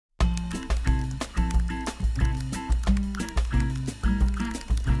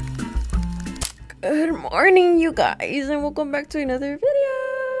Good morning, you guys, and welcome back to another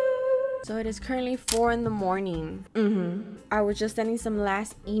video. So it is currently 4 in the morning. I was just sending some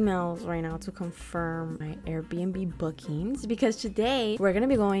last emails right now to confirm my Airbnb bookings because today we're gonna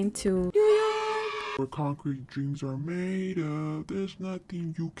be going to New York. Where concrete dreams are made of, there's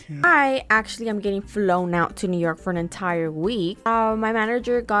nothing you can't. I actually am getting flown out to New York for an entire week. My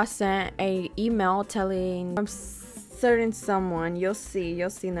manager got sent a email telling from certain someone, you'll see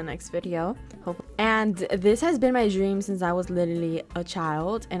in the next video, hopefully. And this has been my dream since I was literally a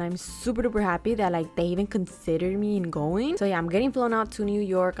child, and I'm super duper happy that like they even considered me in going. So yeah, I'm getting flown out to New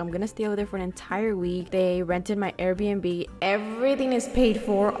York. I'm gonna stay over there for an entire week. They rented my Airbnb, everything is paid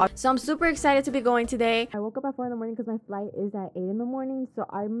for, so I'm super excited to be going today. I woke up at 4 in the morning because my flight is at 8 in the morning, so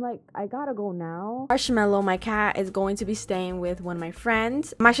I'm like, I gotta go now. Marshmallow, my cat, is going to be staying with one of my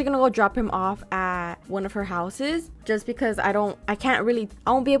friends. I'm actually gonna go drop him off at one of her houses just because I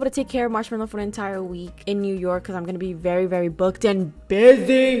won't be able to take care of Marshmallow for an entire week in New York because I'm gonna be very booked and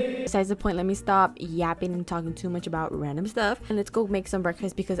busy. Besides the point, let me stop yapping and talking too much about random stuff and let's go make some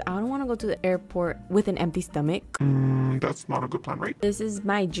breakfast because I don't want to go to the airport with an empty stomach. That's not a good plan, right? This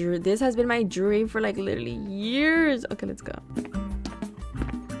has been my dream for like literally years. Okay, let's go.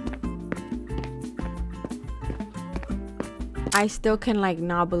 I still can like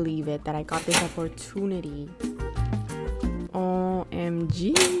not believe it that I got this opportunity.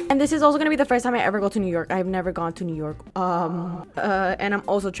 OMG. And this is also gonna be the first time I ever go to New York. I've never gone to New York. And I'm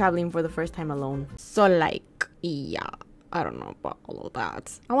also traveling for the first time alone. So like, yeah, I don't know about all of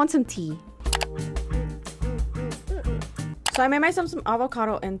that. I want some tea. So I made myself some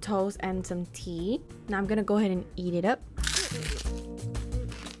avocado and toast and some tea. Now I'm gonna go ahead and eat it up.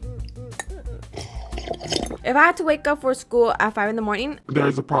 If I had to wake up for school at 5 in the morning,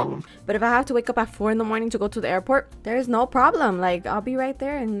 there's a problem. But if I have to wake up at 4 in the morning to go to the airport, there's no problem. Like, I'll be right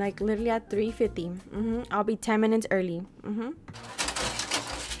there and like literally at 3:50. I'll be 10 minutes early.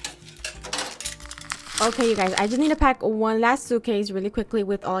 Okay, you guys, I just need to pack one last suitcase really quickly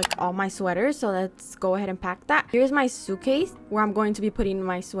with all my sweaters. So let's go ahead and pack that. Here's my suitcase where I'm going to be putting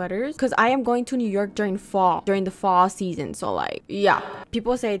my sweaters because I am going to New York during the fall season. So like, yeah,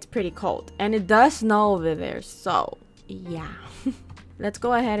 people say it's pretty cold and it does snow over there. So yeah, let's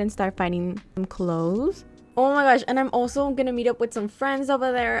go ahead and start finding some clothes. Oh my gosh, and I'm also gonna meet up with some friends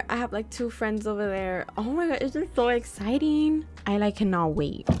over there. I have like 2 friends over there. Oh my god, it's just so exciting. I like cannot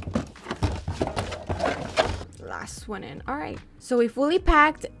wait. Last one in. All right, so we fully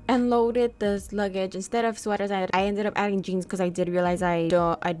packed and loaded this luggage. Instead of sweaters, I ended up adding jeans because I did realize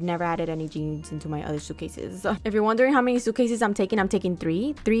I'd never added any jeans into my other suitcases. So if you're wondering how many suitcases I'm taking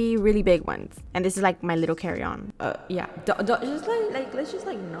 3 really big ones, and this is like my little carry-on. Yeah, just like let's just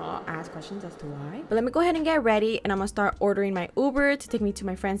like not ask questions as to why. But let me go ahead and get ready, and I'm gonna start ordering my Uber to take me to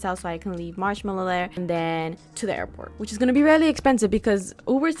my friend's house so I can leave Marshmallow there and then to the airport, which is gonna be really expensive because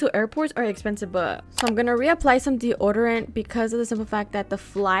Ubers to airports are expensive. But so I'm gonna reapply some deodorant because of the simple fact that the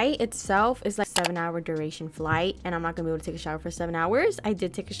flight itself is like 7-hour duration flight, and I'm not gonna be able to take a shower for 7 hours. I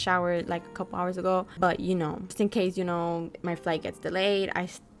did take a shower like a couple hours ago, but you know, just in case, you know, my flight gets delayed, I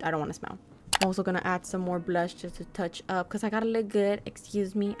don't want to smell. I'm also gonna add some more blush just to touch up because I gotta look good.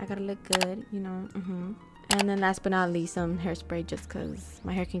 Excuse me, I gotta look good, you know. And then last but not least, some hairspray just because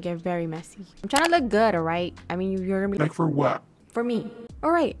my hair can get very messy. I'm trying to look good, all right? I mean, you're gonna be Like for what? For me.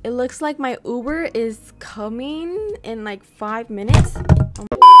 All right, it looks like my Uber is coming in like 5 minutes.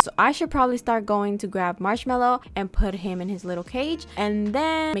 So I should probably start going to grab Marshmallow and put him in his little cage and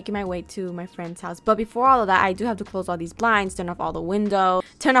then making my way to my friend's house. But before all of that, I do have to close all these blinds, turn off all the windows,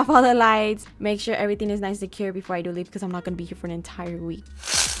 turn off all the lights, make sure everything is nice and secure before I do leave because I'm not gonna be here for an entire week.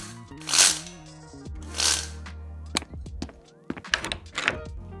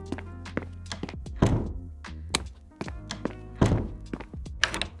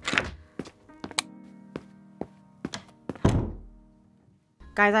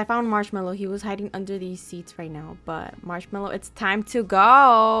 Guys, I found Marshmallow. He was hiding under these seats right now. But Marshmallow, it's time to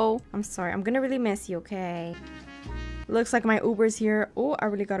go. I'm sorry. I'm gonna really miss you, okay? Looks like my Uber's here. Oh, I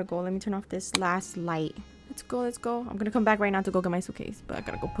really gotta go. Let me turn off this last light. Let's go, let's go. I'm gonna come back right now to go get my suitcase. But I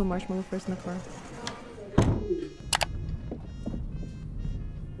gotta go put Marshmallow first in the car.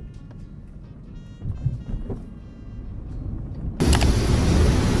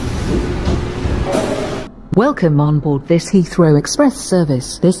 Welcome on board this Heathrow Express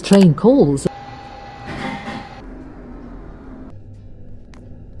service. This train calls.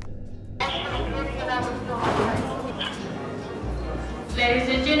 Ladies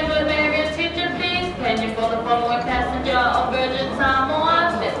and gentlemen, may I have your attention please? Can you for the following passenger on Virgin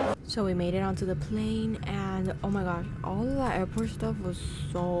Samoa? So we made it onto the plane and oh my gosh, all of that airport stuff was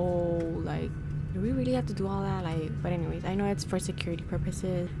so like Do we really have to do all that? Like, but anyways, I know it's for security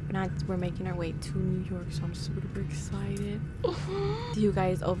purposes. We're making our way to New York, so I'm super excited. See you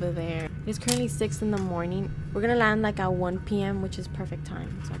guys over there. It's currently 6 in the morning. We're gonna land like at 1 p.m, which is perfect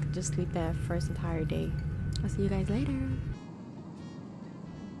time, so I could just sleep the first entire day. I'll see you guys later.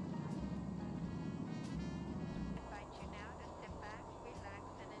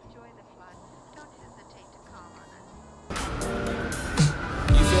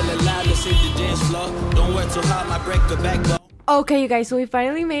 Don't work too hard, my break the backbone. Okay, you guys, so we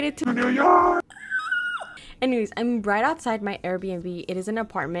finally made it to New York. Anyways, I'm right outside my Airbnb. It is an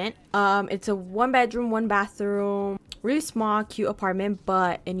apartment. It's a 1-bedroom, 1-bathroom, really small, cute apartment.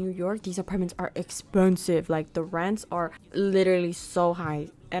 But in New York, these apartments are expensive. Like, the rents are literally so high.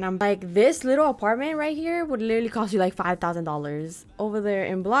 And I'm like, this little apartment right here would literally cost you like $5,000. Over there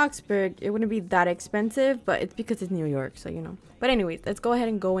in Bloxburg, it wouldn't be that expensive, but it's because it's New York, so you know. But anyways, let's go ahead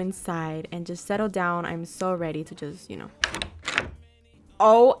and go inside and just settle down. I'm so ready to just, you know.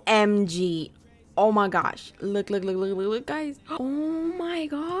 OMG. Oh my gosh. Look, guys. Oh my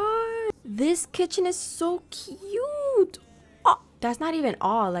god. This kitchen is so cute. Oh, that's not even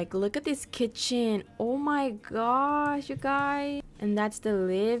all. Like, look at this kitchen. Oh my gosh, you guys. And that's the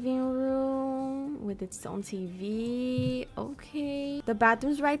living room with its own TV. Okay. The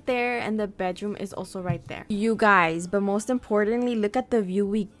bathroom's right there and the bedroom is also right there. You guys, but most importantly, look at the view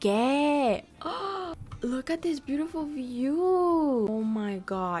we get. Oh, look at this beautiful view. Oh my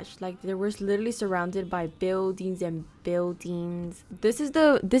gosh. Like, they were literally surrounded by buildings and buildings. This is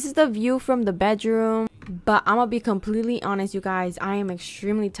the view from the bedroom. But I'm gonna be completely honest, you guys, I am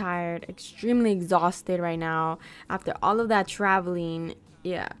extremely tired, extremely exhausted right now after all of that traveling.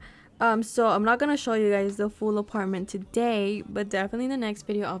 Yeah. So I'm not gonna show you guys the full apartment today, but definitely in the next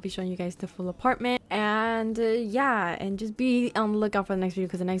video I'll be showing you guys the full apartment. And yeah, and just be on the lookout for the next video,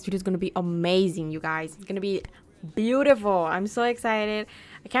 because the next video is gonna be amazing, you guys. It's gonna be beautiful. I'm so excited.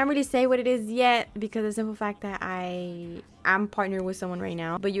 I can't really say what it is yet because of the simple fact that I'm partnered with someone right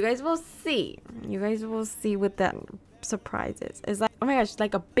now, but you guys will see. You guys will see what that surprise is. It's like, oh my gosh,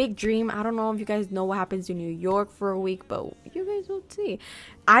 like a big dream. I don't know if you guys know what happens in New York for a week, but you guys will see.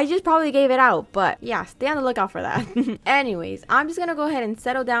 I just probably gave it out, but yeah, stay on the lookout for that. Anyways, I'm just gonna go ahead and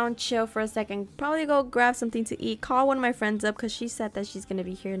settle down, chill for a second, probably go grab something to eat, call one of my friends up because she said that she's gonna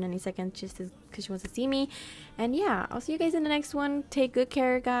be here in any second just because she wants to see me. And yeah, I'll see you guys in the next one. Take good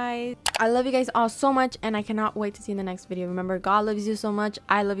care, guys. I love you guys all so much, and I cannot wait to see you in the next video. Remember, God loves you so much,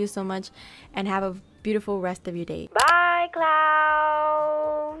 I love you so much, and have a beautiful rest of your day. Bye, Cloud.